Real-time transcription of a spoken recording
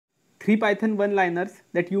3 Python one-liners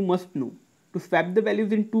that you must know. To swap the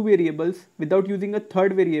values in two variables without using a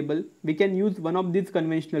third variable, we can use one of these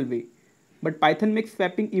conventional way. But Python makes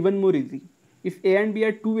swapping even more easy. If a and b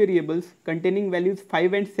are two variables containing values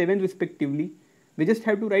 5 and 7 respectively, we just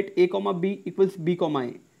have to write a comma b equals b comma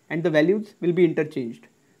a, and the values will be interchanged.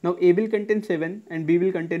 Now a will contain 7 and b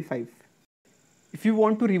will contain 5. If you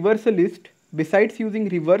want to reverse a list, besides using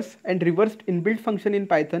reverse and reversed inbuilt function in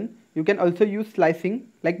Python, you can also use slicing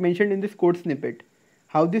like mentioned in this code snippet.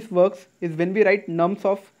 How this works is when we write nums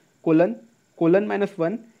of colon minus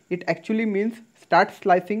 1, it actually means start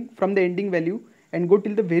slicing from the ending value and go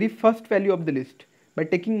till the very first value of the list by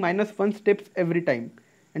taking minus 1 steps every time,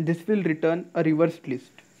 and this will return a reversed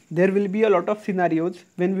list. There will be a lot of scenarios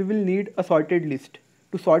when we will need a sorted list.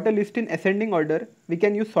 To sort a list in ascending order, we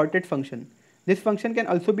can use sorted function. This function can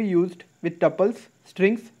also be used with tuples,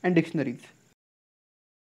 strings and dictionaries.